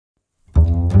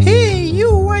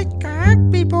I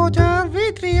can't be bothered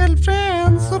with real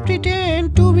friends who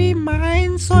pretend to be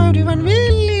mine so everyone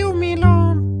will leave me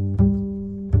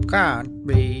alone. Can't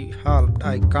be helped,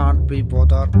 I can't be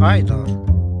bothered either.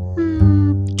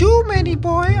 Too many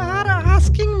boys are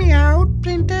asking me out,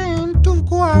 pretend to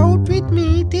go out with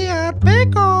me, they are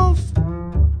back off.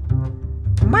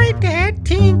 My dad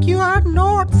think you are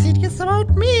not serious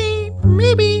about me.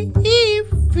 Maybe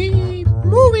if we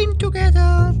move in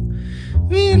together,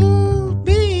 we'll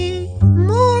be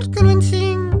more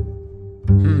convincing.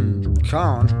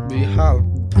 Can't be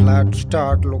helped, let's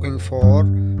start looking for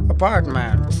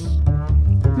apartments.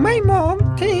 My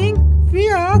mom think we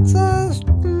are just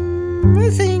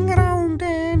messing around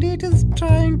and it is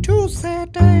trying to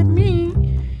set me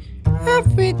up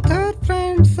with her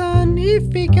friends, and if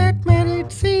we get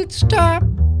married, she'd stop.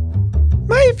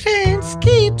 My friends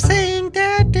keep saying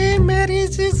that a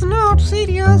marriage is not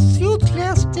serious,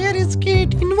 useless, there is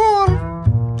kid involved.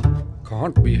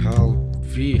 Can't be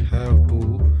helped, we have to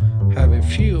have a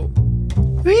few.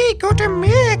 We gotta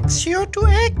make sure to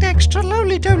act extra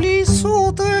lovely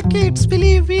so the kids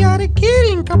believe we are a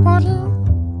caring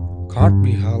couple. Can't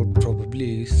be helped,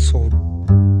 probably, so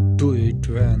do it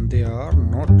when they are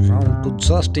not around, to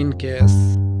just in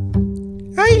case.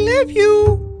 I love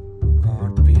you.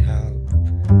 Can't be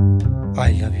helped,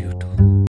 I love you